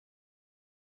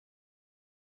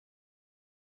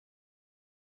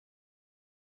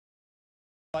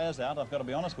Players out, I've got to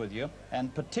be honest with you,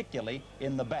 and particularly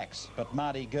in the backs. But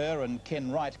Marty Gurr and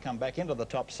Ken Wright come back into the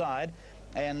top side,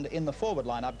 and in the forward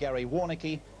lineup, Gary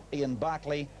Warnicki, Ian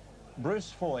Barclay,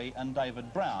 Bruce Foy and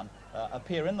David Brown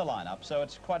appear in the lineup, so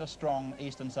it's quite a strong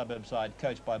eastern suburb side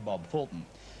coached by Bob Fulton.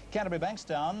 Canterbury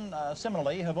Bankstown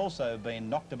similarly have also been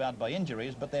knocked about by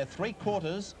injuries, but they're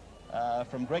three-quarters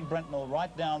from Greg Brentnell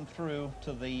right down through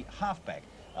to the halfback.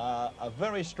 Are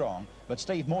very strong, but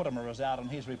Steve Mortimer is out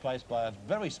and he's replaced by a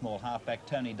very small halfback,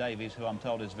 Tony Davies, who I'm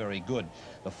told is very good.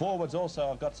 The forwards also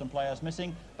have got some players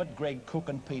missing, but Greg Cook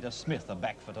and Peter Smith are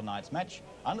back for tonight's match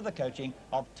under the coaching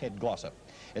of Ted Glosser.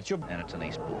 And it's an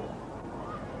east ball.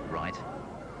 Right.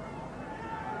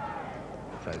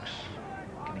 Folks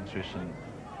getting through some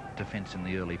defence in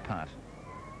the early part.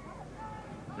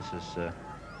 This is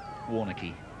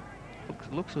Warnicki.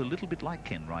 Looks a little bit like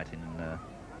Ken Wright in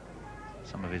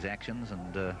some of his actions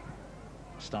and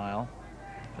style.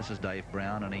 This is Dave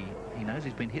Brown, and he knows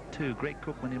he's been hit too. Greg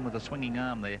Cook went in with a swinging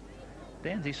arm there.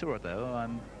 Danzy saw it though.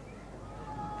 I'm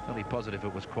fairly positive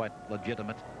it was quite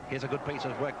legitimate. Here's a good piece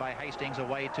of work by Hastings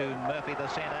away to Murphy, the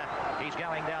centre. He's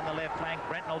going down the left flank.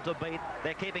 Brentnell to beat.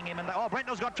 They're keeping him in the... Oh,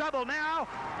 Brentnell's got trouble now.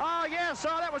 Oh, yes.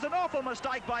 Oh, that was an awful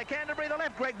mistake by Canterbury. The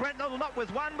left Greg Brentnell, not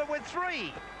with one, but with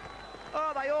three.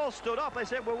 Oh, they all stood up. They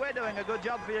said, well, we're doing a good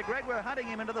job for you, Greg. We're hunting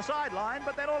him into the sideline.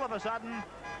 But then all of a sudden,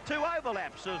 two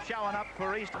overlaps have shown up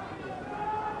for East.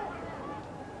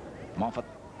 Moffat.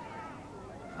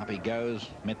 Up he goes,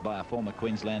 met by a former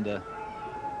Queenslander,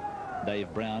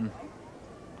 Dave Brown.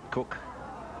 Cook.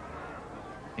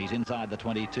 He's inside the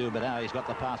 22, but now he's got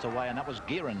the pass away, and that was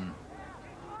Gearan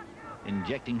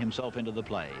injecting himself into the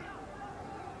play.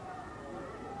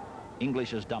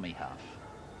 English's dummy half.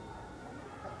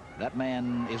 That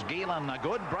man is Geelan. A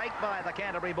good break by the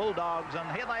Canterbury Bulldogs, and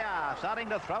here they are, starting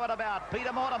to throw it about.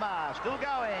 Peter Mortimer still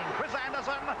going. Chris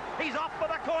Anderson, he's off for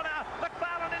the corner.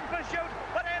 McFarlane in pursuit,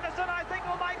 but Anderson, I think,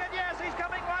 will make it. Yes, he's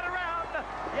coming right around.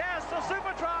 Yes, a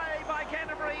super try by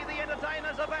Canterbury. The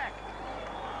entertainers are back.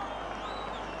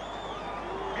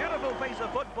 Beautiful piece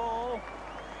of football.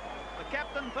 The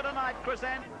captain for tonight, Chris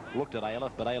Anderson. Looked at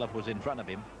Ayliffe, but Ayliffe was in front of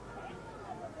him.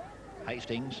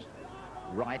 Hastings,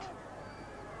 right.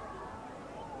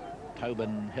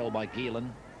 Tobin held by Geelan.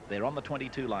 They're on the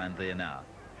 22 line there now.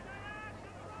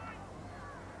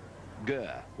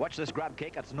 Gurr, watch this grub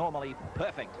kick. It's normally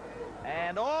perfect.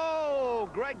 And oh,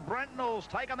 Greg Brentnell's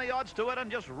taken the odds to it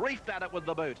and just reefed at it with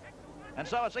the boot. And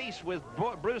so it's East with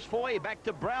Bruce Foy back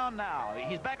to Brown now.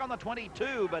 He's back on the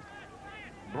 22, but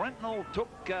Brentnell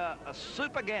took a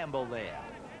super gamble there.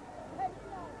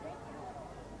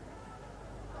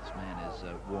 This man is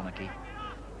Warnicki.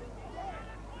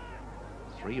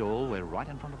 3-all, we're right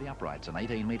in front of the uprights and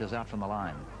 18 metres out from the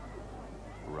line.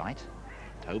 Right,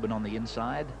 Tobin on the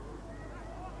inside.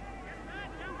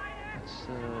 It's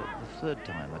the third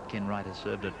time that Ken Wright has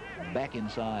served it back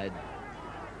inside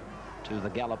to the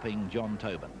galloping John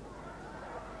Tobin.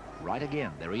 Right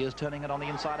again, there he is turning it on the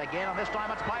inside again, and this time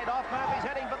it's played off. Murphy's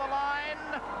heading for the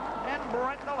line, and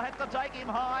Brentnell had to take him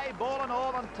high, ball and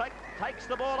all, and takes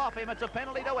the ball off him. It's a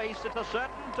penalty to East. It's a certain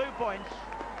 2 points.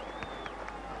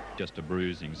 Just a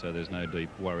bruising, so there's no deep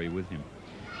worry with him.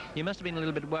 You must have been a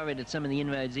little bit worried at some of the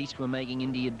inroads East were making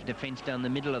into your defence down the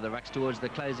middle of the rucks towards the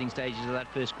closing stages of that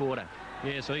first quarter.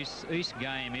 Yes, East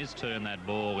game is turn that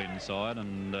ball inside,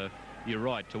 and you're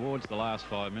right, towards the last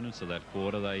 5 minutes of that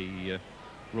quarter,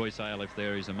 Royce Ayliffe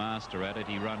there is a master at it.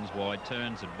 He runs wide,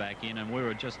 turns it back in, and we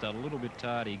were just a little bit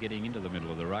tardy getting into the middle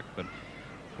of the ruck, but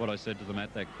what I said to them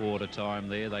at that quarter time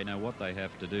there, they know what they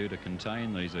have to do to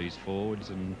contain these East forwards,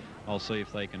 and I'll see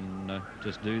if they can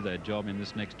just do their job in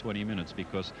this next 20 minutes,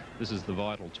 because this is the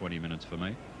vital 20 minutes for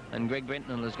me. And Greg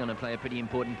Brentnell is going to play a pretty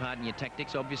important part in your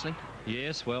tactics, obviously.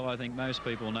 Yes, well, I think most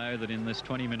people know that in this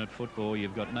 20-minute football,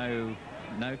 you've got no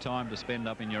time to spend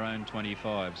up in your own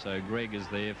 25. So Greg is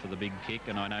there for the big kick,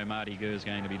 and I know Marty Gurr is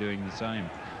going to be doing the same.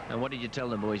 And what did you tell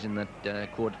the boys in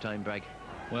that quarter-time break?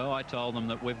 Well, I told them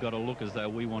that we've got to look as though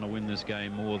we want to win this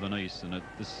game more than East, and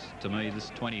to me,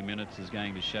 this 20 minutes is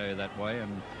going to show that way.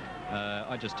 And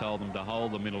I just told them to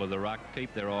hold the middle of the ruck,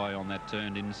 keep their eye on that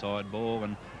turned inside ball,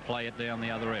 and play it down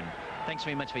the other end. Thanks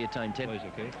very much for your time, Ted.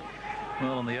 Pleasure, Keith.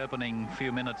 Well, in the opening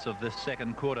few minutes of this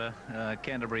second quarter,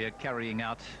 Canterbury are carrying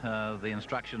out the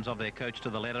instructions of their coach to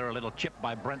the letter. A little chip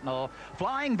by Brentnell.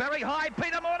 Flying very high,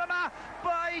 Peter Mortimer.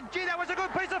 Gee, that was a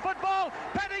good piece of football.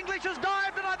 Pat English has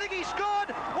dived, and I think he scored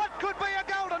what could be a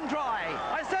golden try.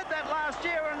 I said that last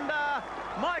year, and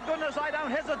my goodness, I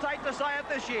don't hesitate to say it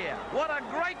this year. What a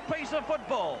great piece of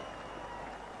football.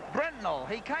 Brentnell,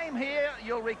 he came here,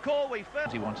 you'll recall we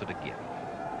first... He wants it again.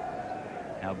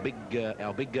 Our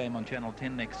big game on Channel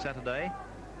 10 next Saturday.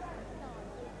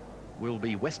 will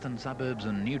be Western Suburbs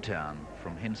and Newtown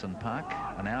from Henson Park.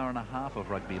 An hour and a half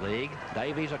of rugby league.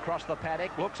 Davies across the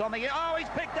paddock, looks on the... Oh, he's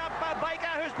picked up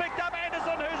Baker, who's picked up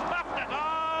Anderson, who's muffed it.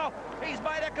 Oh, he's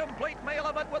made a complete meal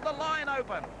of it with the line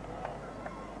open.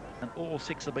 And all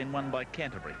 6 have been won by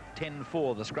Canterbury.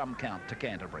 10-4 the scrum count to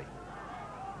Canterbury.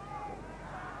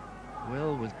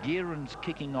 Well, with Gearan's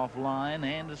kicking off line,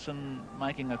 Anderson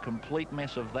making a complete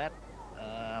mess of that.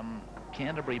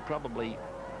 Canterbury probably...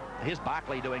 Here's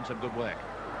Barkley doing some good work.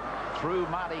 Through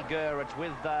Marty Gurr, it's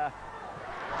with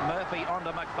Murphy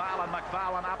onto McFarlane.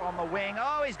 McFarlane up on the wing.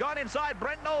 Oh, he's gone inside.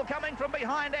 Brentnell coming from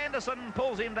behind Anderson.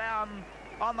 Pulls him down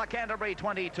on the Canterbury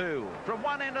 22. From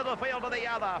one end of the field to the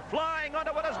other. Flying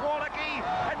onto it is Warnocky.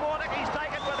 And Warnocky's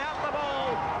taken without the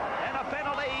ball. And a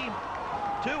penalty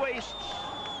to Easts.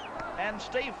 And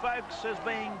Steve Folkes is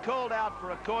being called out for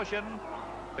a caution.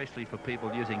 Especially for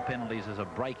people using penalties as a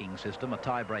braking system, a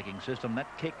tie-braking system. That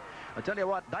kick, I tell you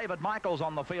what, David Michael's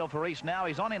on the field for East now.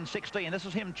 He's on in 16. This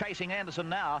is him chasing Anderson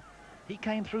now. He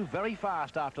came through very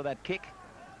fast after that kick.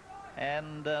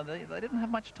 And they didn't have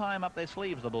much time up their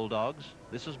sleeves, the Bulldogs.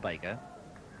 This is Baker.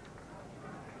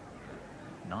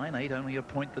 9-8, only a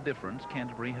point the difference.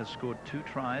 Canterbury has scored 2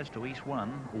 tries to East 1.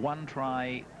 1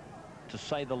 try, to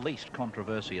say the least,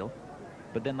 controversial.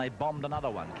 But then they bombed another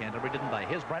one, Canterbury, didn't they?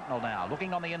 Here's Brentnell now,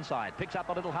 looking on the inside. Picks up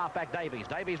the little halfback Davies.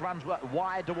 Davies runs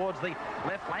wide towards the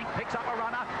left flank. Picks up a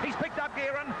runner. He's picked up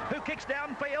Gearan, who kicks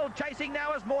downfield. Chasing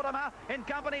now is Mortimer, in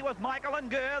company with Michael and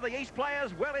Gurr. The East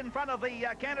players well in front of the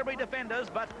Canterbury defenders,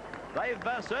 but they've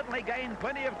certainly gained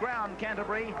plenty of ground,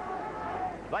 Canterbury.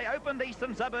 They opened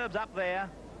Eastern Suburbs up there.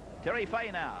 Terry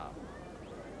Fay now,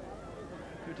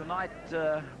 who tonight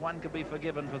one could be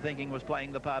forgiven for thinking was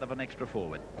playing the part of an extra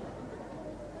forward.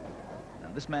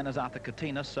 This man is Arthur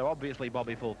Katinas, so obviously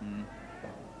Bobby Fulton,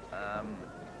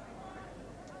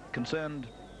 concerned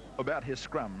about his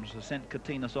scrums, has sent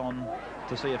Katinas on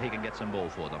to see if he can get some ball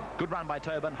for them. Good run by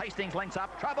Tobin. Hastings links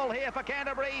up. Trouble here for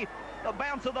Canterbury. The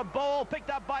bounce of the ball picked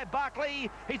up by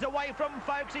Barkley. He's away from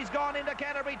Folkes. He's gone into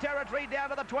Canterbury territory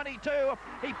down to the 22.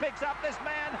 He picks up this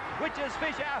man, which is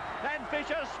Fisher, and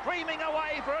Fisher streaming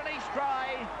away for an East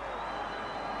try.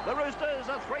 The Roosters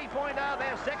a 3-pointer,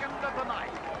 their second of the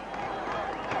night.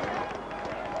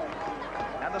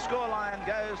 And the scoreline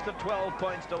goes to 12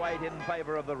 points to 8 in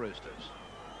favour of the Roosters.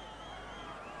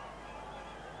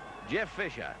 Jeff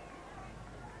Fisher.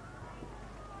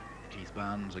 Keith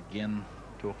Barnes again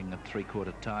talking at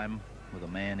 3/4 time with a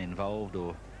man involved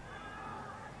or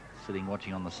sitting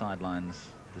watching on the sidelines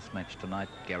this match tonight.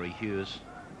 Gary Hughes.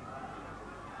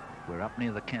 We're up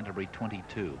near the Canterbury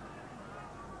 22.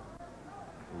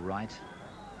 Right.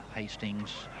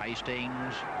 Hastings.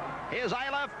 Here's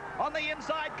Ailiff on the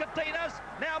inside. Katinas.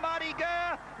 Now Marty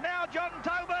Gurr. Now John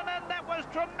Tobin. And that was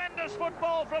tremendous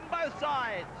football from both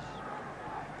sides.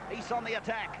 East on the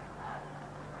attack.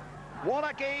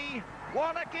 Warnocky.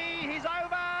 He's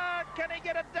over. Can he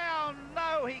get it down?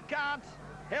 No, he can't.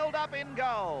 Held up in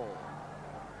goal.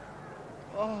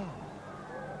 Oh.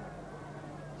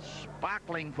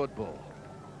 Sparkling football.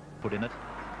 Put in it.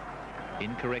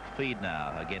 Incorrect feed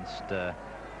now against the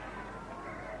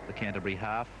Canterbury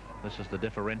half. This is the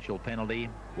differential penalty.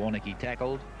 Warnocky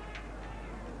tackled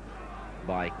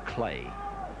by Clay.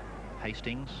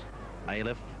 Hastings,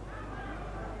 Ailiff.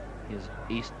 Here's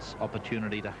East's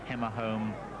opportunity to hammer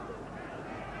home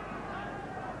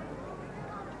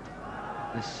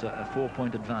this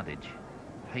 4-point advantage.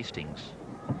 Hastings.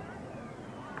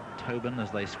 Tobin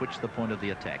as they switch the point of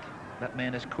the attack. That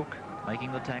man is Cook,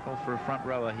 making the tackle for a front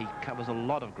rower. He covers a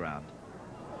lot of ground.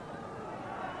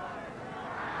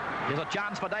 Here's a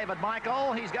chance for David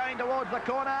Michael. He's going towards the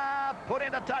corner. Put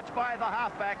into touch by the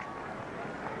halfback.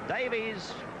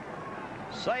 Davies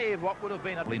saved what would have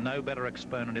been no better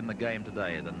exponent in the game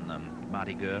today than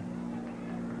Marty Gurr.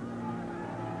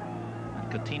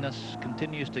 And Katinas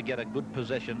continues to get a good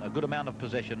amount of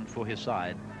possession for his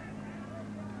side.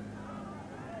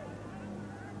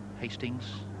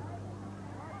 Hastings.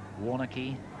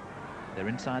 Warnocky. They're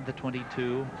inside the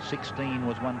 22. 16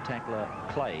 was one tackler,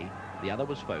 Clay. The other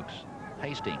was Folkes.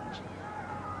 Hastings.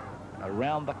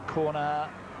 Around the corner,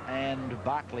 and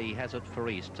Barkley has it for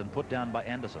East and put down by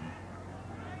Anderson.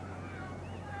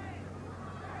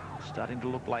 Starting to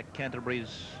look like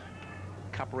Canterbury's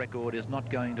cup record is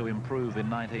not going to improve in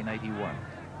 1981.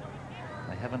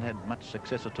 They haven't had much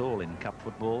success at all in cup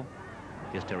football.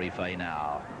 Here's Terry Fay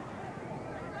now.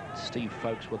 Steve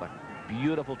Folkes with a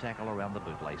beautiful tackle around the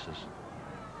bootlaces.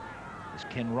 There's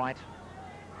Ken Wright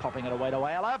popping it away to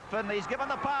Ailiff, and he's given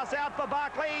the pass out for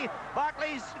Barkley.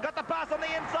 Barkley's got the pass on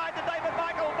the inside to David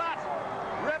Michael, but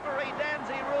referee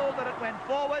Danzy ruled that it went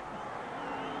forward.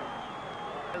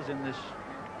 In this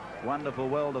wonderful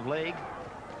world of league.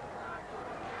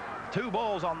 2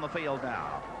 balls on the field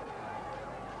now.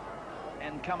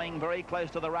 And coming very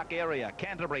close to the ruck area.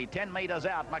 Canterbury 10 metres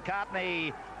out.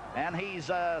 McCartney, and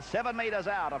he's 7 metres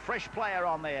out. A fresh player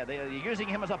on there. They're using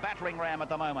him as a battering ram at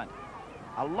the moment.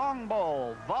 A long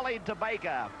ball volleyed to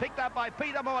Baker, picked up by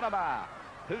Peter Mortimer,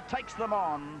 who takes them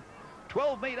on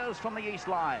 12 metres from the east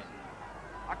line.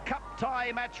 A cup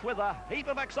tie match with a heap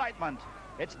of excitement.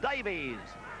 It's Davies.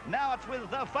 Now it's with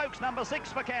Folkes, number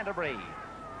 6 for Canterbury.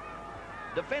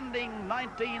 Defending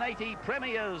 1980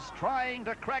 premiers, trying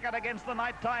to crack it against the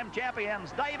nighttime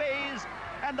champions. Davies,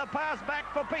 and the pass back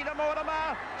for Peter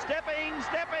Mortimer. Stepping,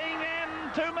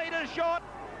 and 2 metres short.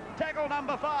 Tackle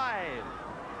number 5.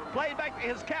 Played back to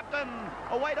his captain,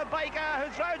 away to Baker, who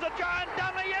throws a giant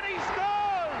dummy, and he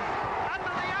scores!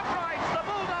 Under the uprights, the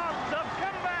Bulldogs have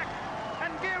come back,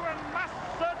 and Gearin must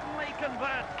certainly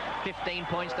convert. 15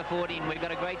 points to 14. We've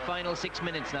got a great final 6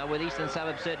 minutes now, with Eastern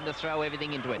Suburbs certain to throw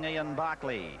everything into it. Ian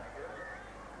Barkley,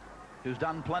 who's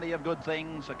done plenty of good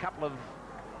things, a couple of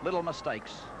little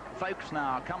mistakes. Folkes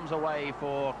now comes away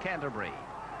for Canterbury.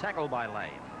 Tackle by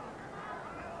Lane.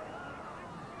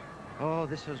 Oh,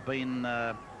 this has been,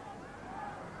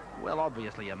 well,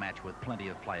 obviously a match with plenty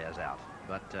of players out.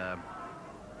 But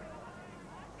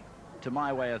to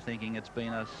my way of thinking, it's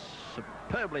been a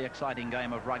superbly exciting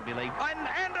game of rugby league. And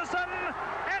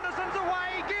Anderson's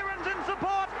away. Gearin's in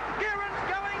support. Gearin's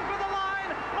going for the line.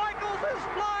 Michaels is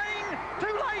flying.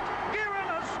 Too late. Gearin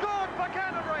has scored for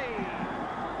Canterbury.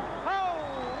 Oh,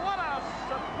 what a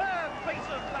superb piece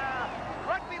of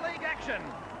rugby league action,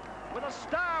 with a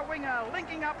star winger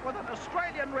linking up with an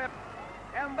Australian rep,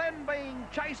 and then being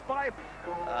chased by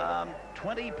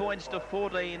 20 points to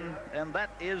 14, and that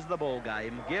is the ball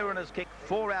game. Gearin has kicked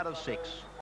 4 out of 6.